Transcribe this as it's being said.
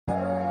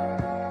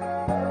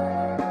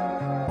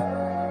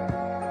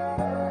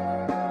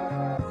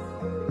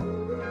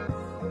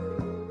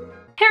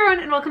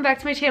everyone and welcome back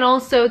to my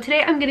channel. So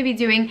today I'm going to be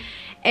doing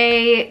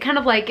a kind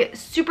of like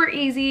super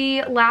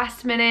easy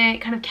last minute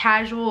kind of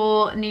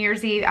casual New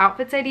Year's Eve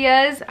outfits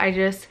ideas. I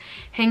just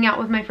hang out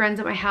with my friends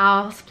at my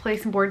house, play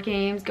some board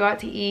games, go out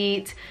to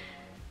eat,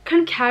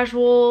 kind of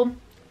casual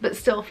but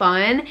still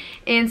fun.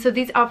 And so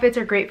these outfits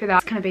are great for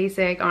that. It's kind of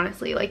basic,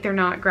 honestly. Like, they're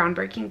not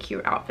groundbreaking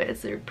cute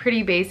outfits. They're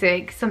pretty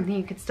basic, something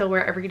you could still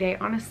wear every day,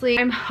 honestly.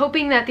 I'm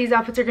hoping that these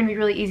outfits are gonna be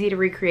really easy to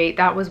recreate.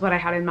 That was what I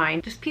had in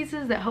mind. Just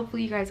pieces that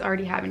hopefully you guys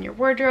already have in your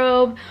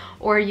wardrobe,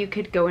 or you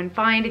could go and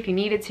find if you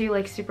needed to,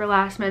 like super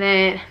last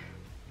minute.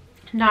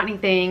 Not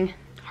anything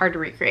hard to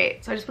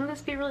recreate. So I just wanted this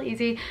to be really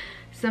easy,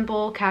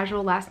 simple,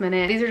 casual, last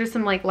minute. These are just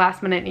some like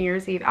last minute New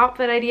Year's Eve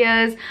outfit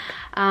ideas.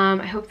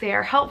 I hope they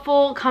are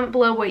helpful. Comment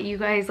below what you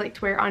guys like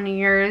to wear on New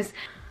Year's.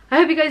 I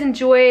hope you guys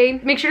enjoy.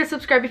 Make sure to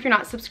subscribe if you're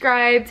not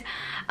subscribed.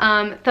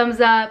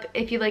 Thumbs up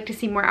if you'd like to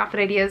see more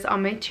outfit ideas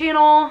on my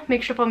channel.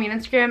 Make sure to follow me on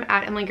Instagram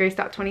at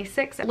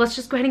emilygrace.26. Let's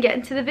just go ahead and get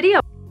into the video.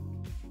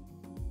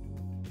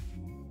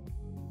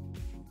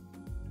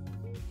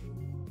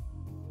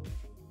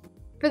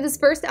 For this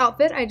first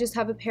outfit, I just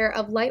have a pair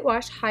of light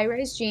wash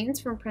high-rise jeans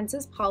from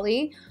Princess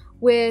Polly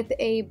with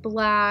a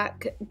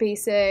black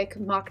basic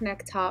mock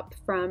neck top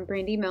from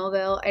Brandy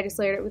Melville. I just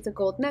layered it with a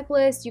gold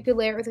necklace. You could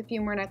layer it with a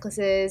few more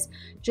necklaces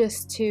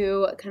just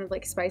to kind of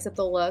like spice up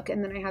the look.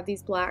 And then I have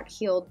these black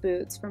heeled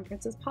boots from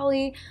Princess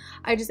Polly.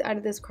 I just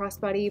added this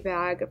crossbody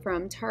bag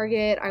from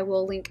Target. I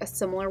will link a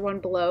similar one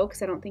below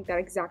because I don't think that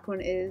exact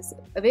one is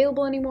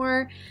available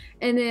anymore.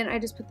 And then I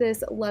just put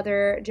this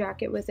leather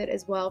jacket with it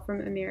as well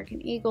from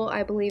American Eagle.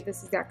 I believe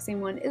this exact same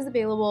one is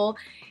available.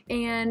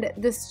 And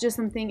this is just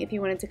something if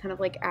you wanted to kind of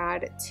like add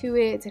to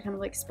it to kind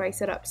of like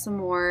spice it up some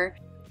more.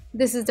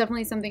 This is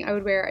definitely something I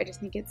would wear. I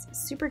just think it's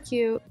super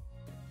cute.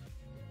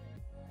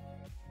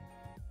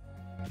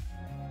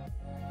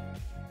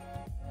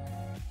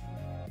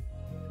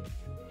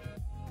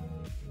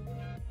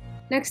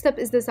 Next up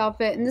is this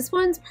outfit, and this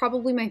one's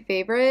probably my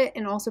favorite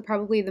and also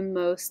probably the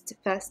most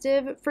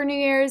festive for New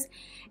Year's,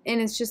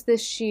 and it's just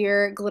this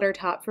sheer glitter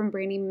top from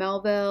Brandy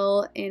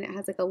Melville, and it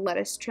has like a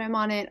lettuce trim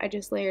on it. I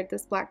just layered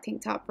this black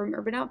tank top from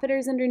Urban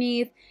Outfitters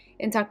underneath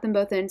and tucked them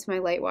both into my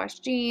light wash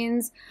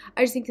jeans.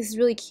 I just think this is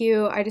really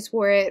cute. I just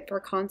wore it for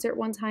a concert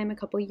one time a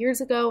couple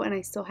years ago and I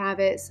still have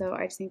it, so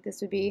I just think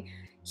this would be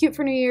cute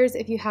for New Year's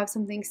if you have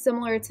something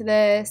similar to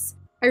this.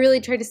 I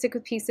really tried to stick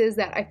with pieces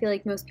that I feel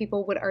like most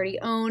people would already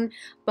own,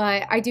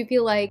 but I do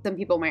feel like some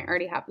people might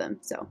already have them,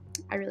 so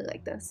I really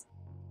like this.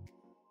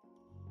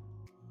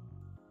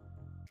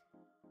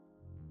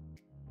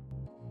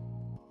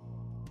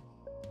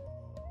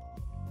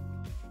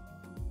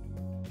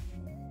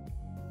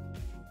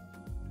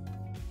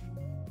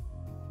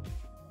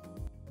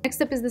 Next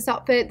up is this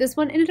outfit. This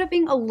one ended up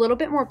being a little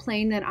bit more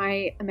plain than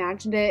I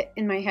imagined it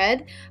in my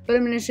head, but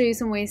I'm going to show you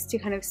some ways to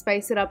kind of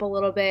spice it up a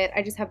little bit.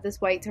 I just have this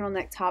white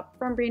turtleneck top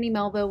from Brandy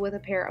Melville with a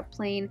pair of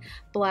plain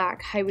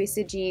black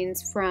high-waisted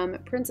jeans from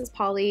Princess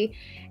Polly,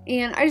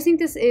 and I just think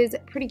this is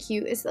pretty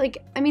cute. It's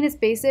like, I mean, it's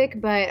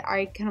basic, but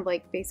I kind of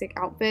like basic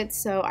outfits,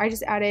 so I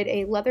just added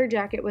a leather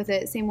jacket with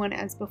it, same one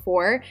as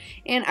before,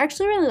 and I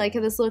actually really like how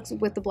this looks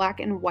with the black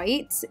and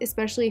white,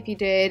 especially if you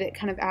did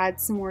kind of add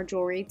some more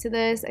jewelry to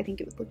this. I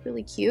think it would look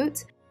really cute.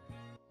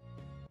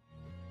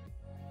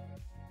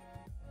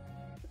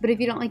 But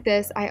if you don't like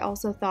this, I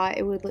also thought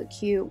it would look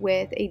cute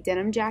with a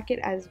denim jacket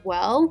as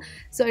well.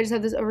 So I just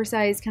have this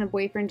oversized kind of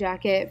boyfriend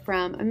jacket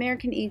from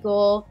American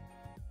Eagle.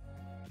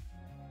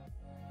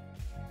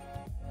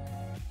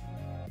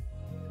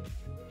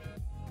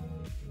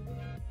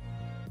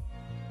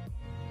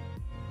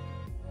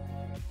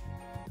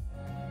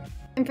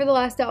 And for the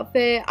last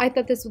outfit, I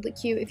thought this would look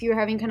cute if you were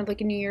having kind of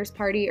like a New Year's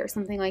party or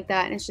something like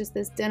that. And it's just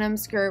this denim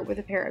skirt with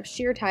a pair of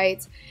sheer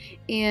tights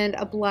and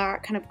a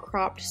black kind of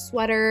cropped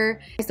sweater.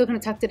 I still kind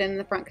of tucked it in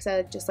the front because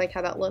I just like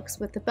how that looks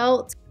with the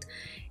belt.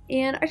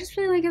 And I just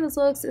really like how this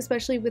looks,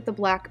 especially with the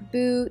black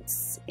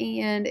boots.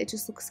 And it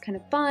just looks kind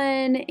of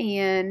fun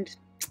and,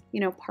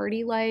 you know,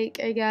 party-like,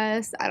 I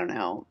guess. I don't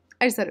know.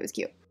 I just thought it was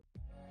cute.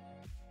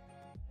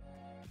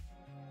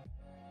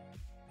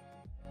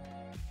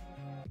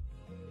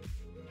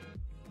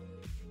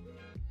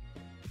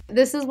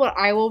 This is what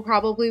I will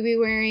probably be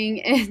wearing.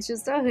 It's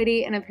just a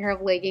hoodie and a pair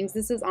of leggings.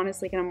 This is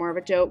honestly kind of more of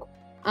a joke.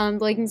 The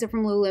leggings are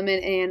from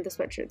Lululemon and the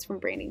sweatshirt's from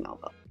Brandy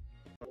Melville.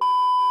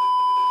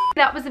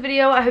 That was the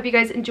video. I hope you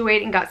guys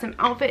enjoyed and got some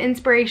outfit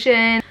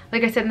inspiration.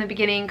 Like I said in the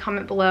beginning,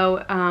 comment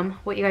below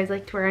what you guys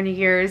like to wear on New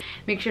Year's.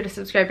 Make sure to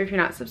subscribe if you're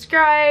not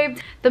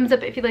subscribed. Thumbs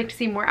up if you'd like to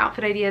see more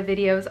outfit idea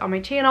videos on my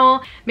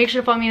channel. Make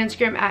sure to follow me on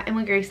Instagram at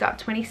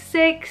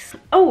emilygrace.26.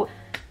 Oh!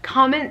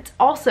 Comment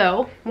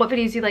also what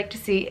videos you'd like to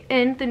see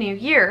in the new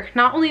year.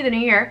 Not only the new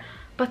year,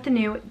 but the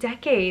new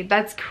decade.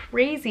 That's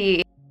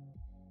crazy.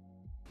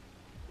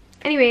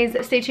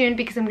 Anyways, stay tuned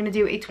because I'm going to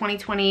do a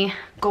 2020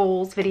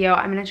 goals video.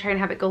 I'm going to try and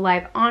have it go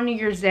live on New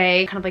Year's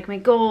Day. Kind of like my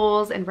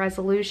goals and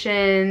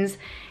resolutions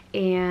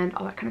and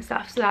all that kind of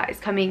stuff. So that is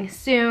coming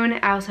soon.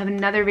 I also have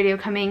another video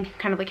coming,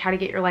 kind of like how to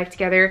get your life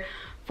together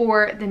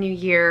for the new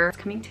year. It's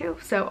coming too.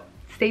 So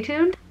stay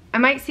tuned. I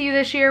might see you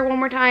this year one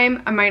more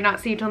time. I might not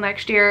see you till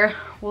next year.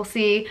 We'll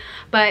see.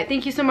 But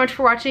thank you so much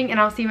for watching, and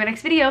I'll see you in my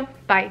next video.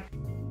 Bye.